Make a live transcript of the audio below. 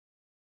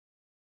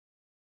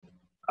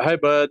Hi,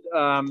 Bud.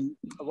 I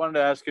wanted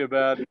to ask you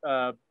about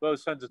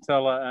both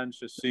Senzatela and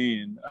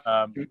Chacin.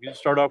 Can you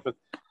start off with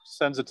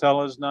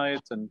Senzatela's night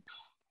and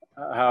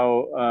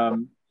how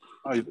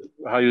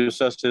how you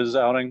assessed his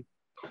outing?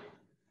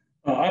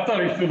 I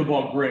thought he threw the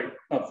ball great.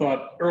 I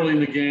thought early in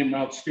the game,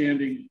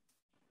 outstanding.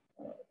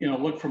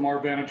 Look from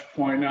our vantage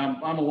point. Now,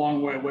 I'm a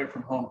long way away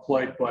from home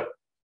plate, but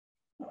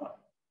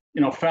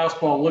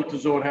fastball looked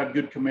as though it had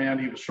good command.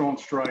 He was throwing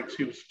strikes.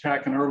 He was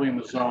attacking early in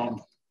the zone.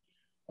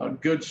 A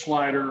good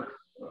slider,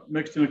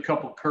 mixed in a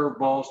couple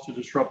curveballs to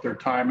disrupt their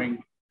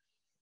timing.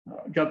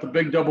 Got the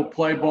big double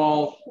play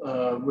ball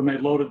when they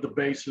loaded the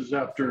bases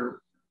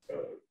after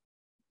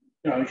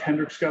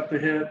Hendricks got the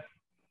hit.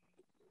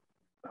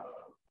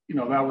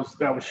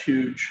 That was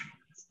huge.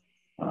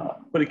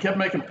 But he kept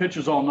making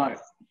pitches all night.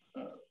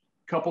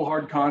 Couple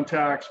hard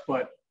contacts,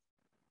 but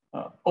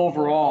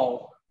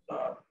overall,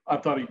 I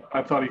thought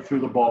he threw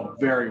the ball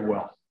very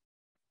well.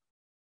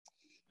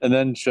 And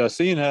then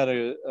Chacin had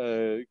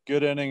a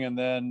good inning, and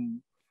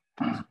then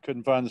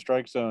couldn't find the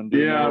strike zone.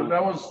 Yeah,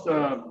 that was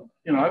I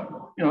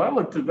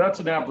looked at that's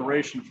an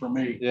aberration for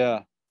me.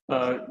 Yeah.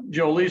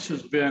 Joe Lease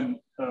has been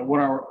one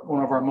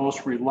of our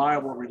most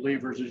reliable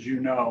relievers, as you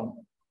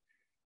know,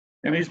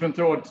 and he's been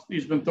throwing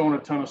a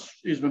ton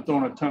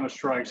of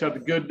strikes. Had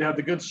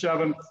the good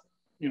seventh,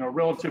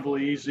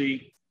 relatively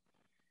easy,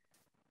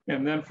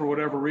 and then for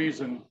whatever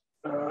reason,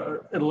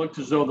 it looked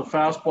as though the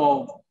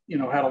fastball,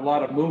 had a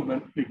lot of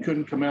movement. He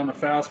couldn't command the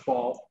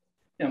fastball,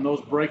 and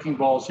those breaking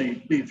balls he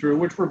threw,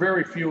 which were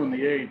very few in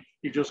the eighth,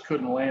 he just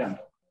couldn't land.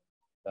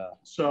 Yeah.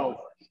 So,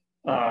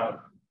 and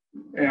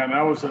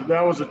that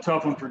was a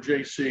tough one for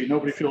JC.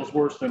 Nobody feels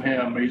worse than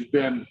him. He's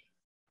been,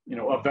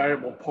 a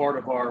valuable part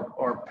of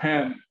our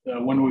pen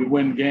when we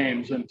win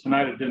games. And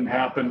tonight it didn't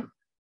happen.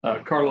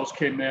 Carlos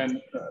came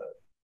in,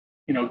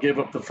 gave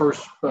up the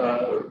first,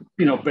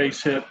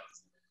 base hit,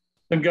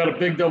 then got a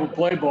big double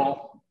play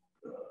ball,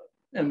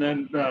 and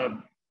then,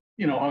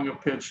 hung a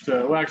pitch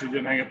actually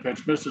didn't hang a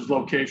pitch, missed his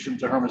location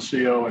to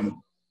Hermosillo and,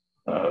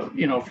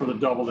 for the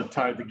double that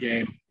tied the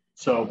game.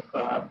 So,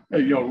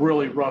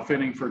 really rough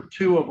inning for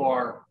two of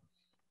our,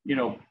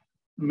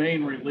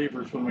 main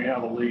relievers when we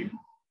have a lead.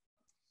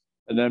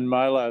 And then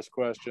my last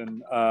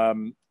question,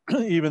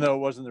 even though it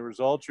wasn't the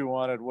result you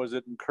wanted, was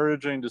it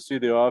encouraging to see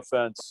the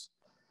offense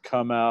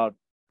come out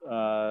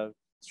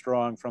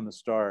strong from the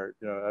start?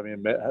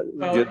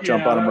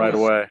 Jump on them right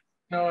away.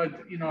 No,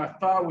 I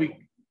thought we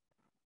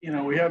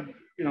had,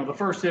 the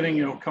first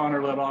inning,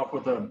 Connor led off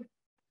with a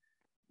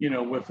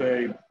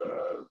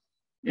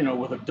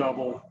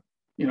double,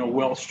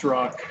 well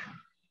struck.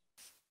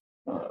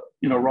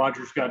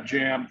 Rogers got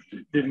jammed,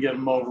 didn't get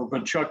him over,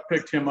 but Chuck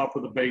picked him up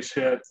with a base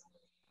hit.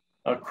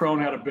 Crone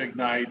had a big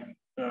night,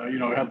 got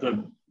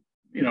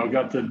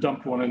the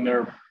dumped one in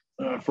there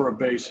for a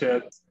base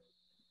hit.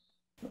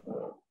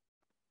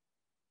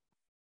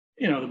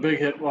 The big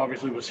hit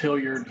obviously was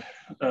Hilliard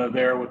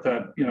there with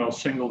that,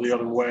 single the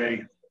other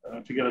way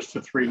to get us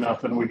to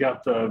 3-0. We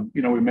got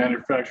we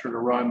manufactured a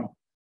run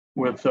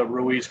with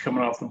Ruiz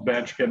coming off the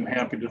bench, getting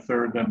happy to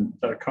third, then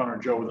Connor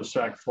Joe with a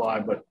sac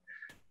fly. But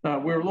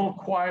we were a little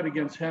quiet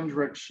against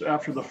Hendricks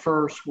after the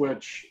first,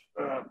 which,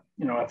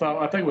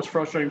 I think was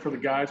frustrating for the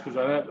guys because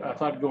I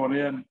thought going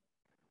in,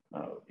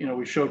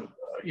 we showed,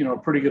 a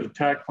pretty good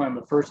attack plan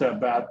the first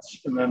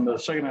at-bats, and then the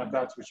second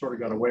at-bats, we sort of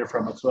got away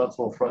from it. So that's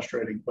a little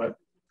frustrating. But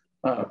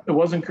it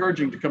was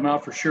encouraging to come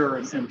out for sure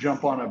and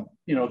jump on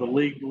the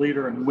league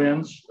leader in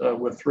wins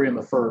with 3 in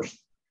the first.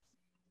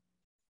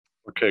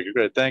 Okay,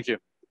 great. Thank you.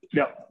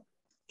 Yep.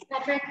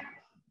 Patrick?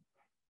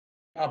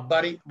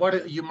 Buddy,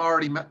 what you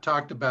already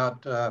talked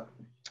about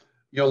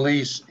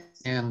Yolis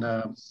and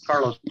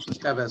Carlos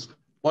Tevez.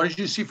 What did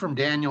you see from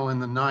Daniel in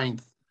the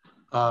ninth,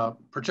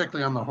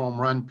 particularly on the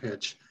home run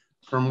pitch?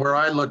 From where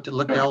I looked, it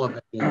looked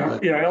elevated.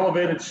 But... Yeah,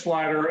 elevated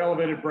slider,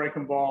 elevated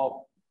breaking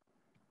ball.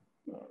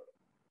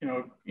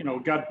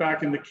 Got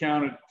back in the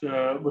count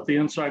with the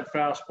inside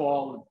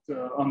fastball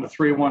on the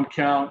 3-1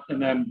 count,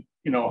 and then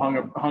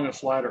hung a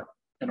slider,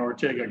 and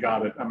Ortega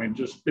got it. I mean,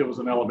 it was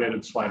an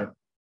elevated slider.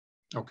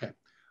 Okay.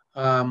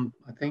 I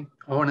think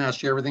I want to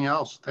ask you everything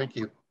else. Thank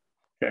you.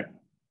 Okay.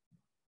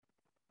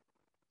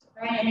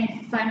 All right.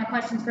 Any final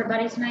questions for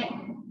Buddy tonight?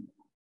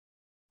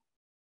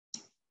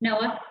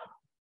 Noah?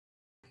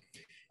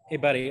 Hey,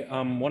 Buddy.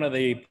 One of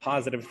the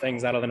positive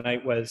things out of the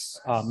night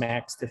was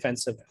Mac's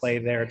defensive play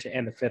there to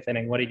end the 5th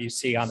inning. What did you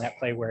see on that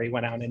play where he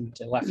went out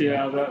into left?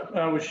 Yeah,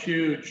 that was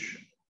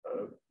huge.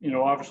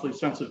 Obviously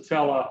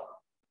Senzatela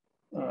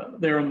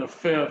there in the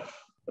 5th,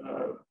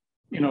 the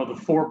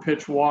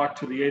 4-pitch walk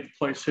to the 8th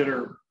place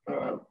hitter,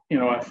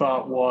 I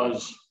thought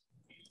was,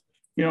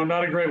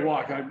 not a great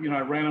walk. I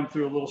ran him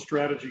through a little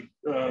strategy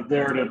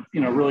there to,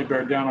 really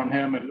bear down on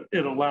him. And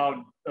it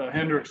allowed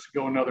Hendricks to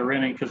go another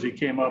inning because he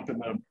came up in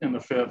the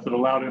 5th. It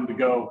allowed him to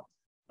go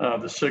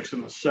the 6th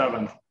and the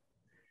 7th.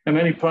 And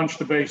then he punched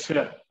the base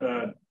hit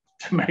to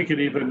make it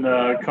even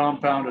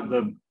compounded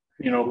the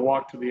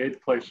walk to the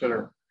 8th place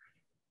hitter.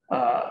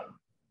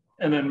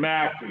 And then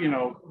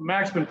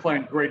Mac's been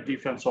playing great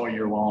defense all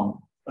year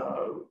long.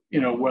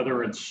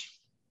 Whether it's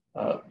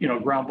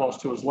ground balls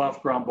to his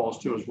left, ground balls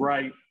to his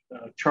right,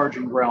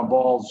 charging ground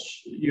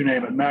balls, you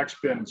name it. Mac's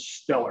been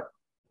stellar.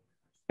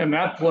 And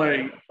that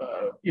play,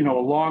 a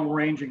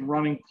long-ranging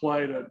running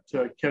play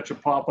to catch a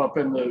pop-up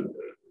in the,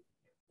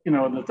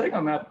 and the thing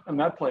on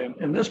that play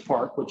in this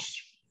park,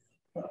 which,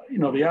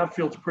 the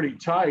outfield's pretty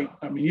tight.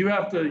 I mean,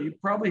 you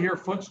probably hear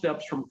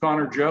footsteps from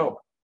Connor Joe,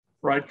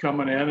 right,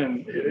 coming in,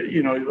 and,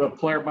 the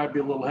player might be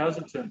a little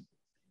hesitant.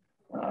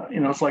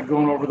 It's like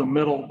going over the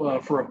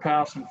middle for a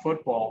pass in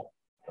football.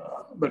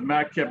 But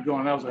Mac kept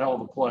going. That was a hell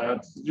of a play.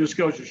 It just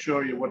goes to show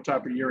you what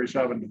type of year he's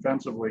having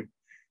defensively.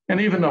 And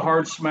even the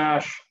hard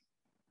smash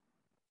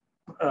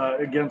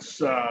against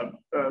that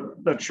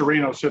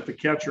Chirinos hit the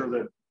catcher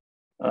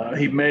that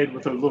he made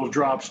with a little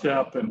drop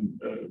step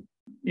and,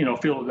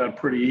 fielded that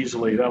pretty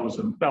easily. That was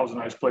a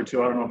nice play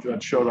too. I don't know if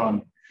that showed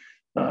on,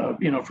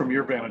 from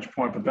your vantage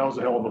point, but that was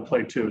a hell of a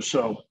play too.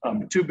 So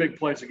 2 big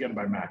plays again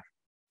by Mac.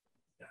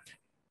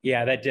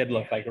 Yeah, that did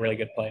look like a really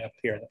good play up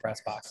here in the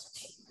press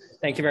box.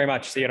 Thank you very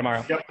much. See you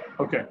tomorrow. Yep.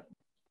 Okay.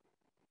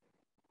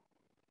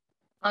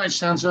 Hi,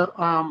 Senza.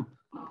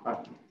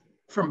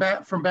 From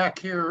back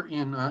here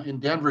in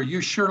Denver, you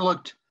sure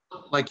looked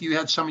like you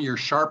had some of your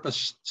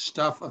sharpest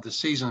stuff of the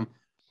season,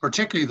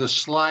 particularly the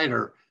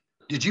slider.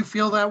 Did you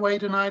feel that way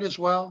tonight as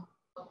well?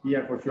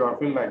 Yeah, for sure. I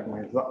feel like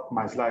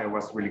my slider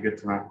was really good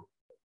tonight.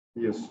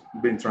 He has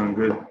been throwing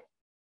good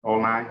all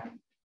night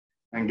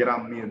and get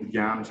out me at the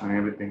jams and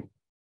everything.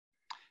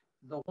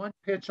 The one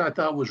pitch I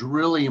thought was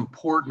really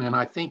important, and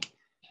I think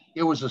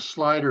it was a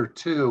slider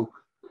too.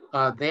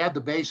 They had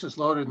the bases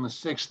loaded in the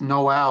 6th,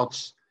 no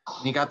outs,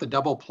 and he got the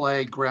double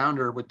play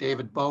grounder with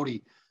David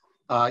Bodie.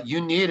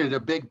 You needed a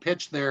big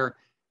pitch there,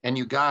 and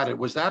you got it.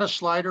 Was that a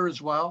slider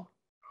as well?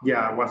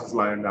 Yeah, it was a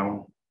slider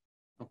down.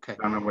 Okay.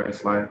 Down away a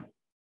slider.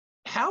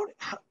 How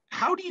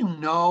do you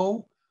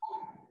know,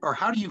 or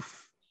how do you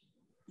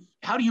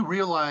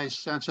realize,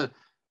 Sensa,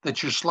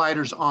 that your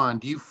slider's on?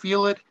 Do you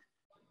feel it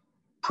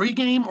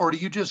pre-game, or do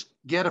you just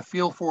get a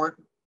feel for it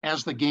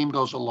as the game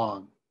goes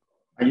along?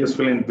 I just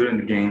feel it during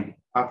the game.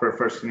 After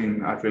first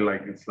inning, I feel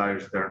like the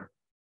slider's there.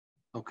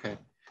 Okay.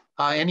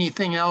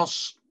 Anything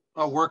else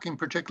working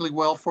particularly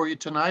well for you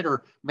tonight,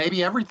 or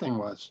maybe everything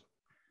was?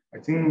 I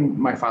think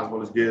my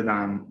fastball is good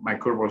and my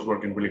curveball is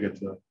working really good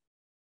too.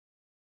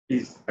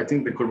 I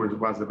think the curveball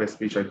was the best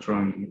pitch I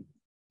thrown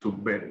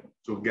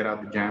to get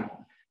out the jam,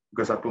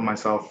 because I put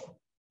myself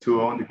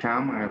 2 on the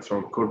cam and I throw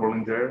a curveball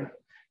in there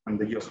and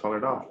they just fall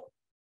it off.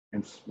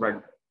 And it's right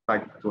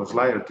back to a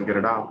slider to get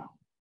it out.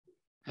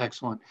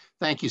 Excellent.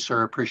 Thank you,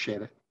 sir.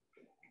 Appreciate it.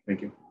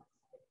 Thank you. Do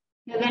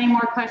you have any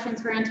more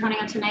questions for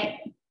Antonio tonight?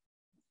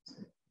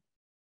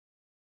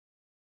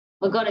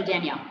 We'll go to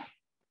Danielle.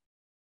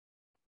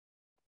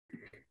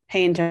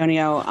 Hey,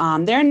 Antonio.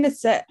 They're in the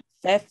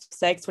 5th,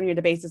 6th when you're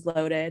the bases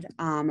loaded.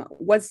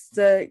 Was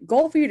the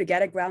goal for you to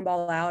get a ground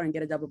ball out and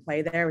get a double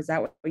play there? Was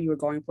that what you were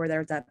going for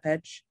there with that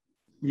pitch?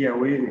 Yeah,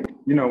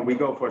 we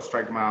go for a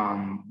strike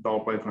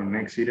double play for the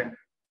next hitter.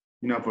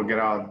 For get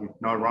out with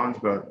no runs,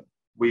 but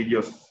we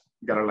just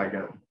got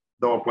a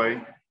double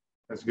play.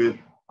 That's good.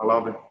 I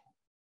love it.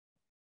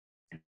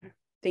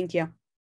 Thank you.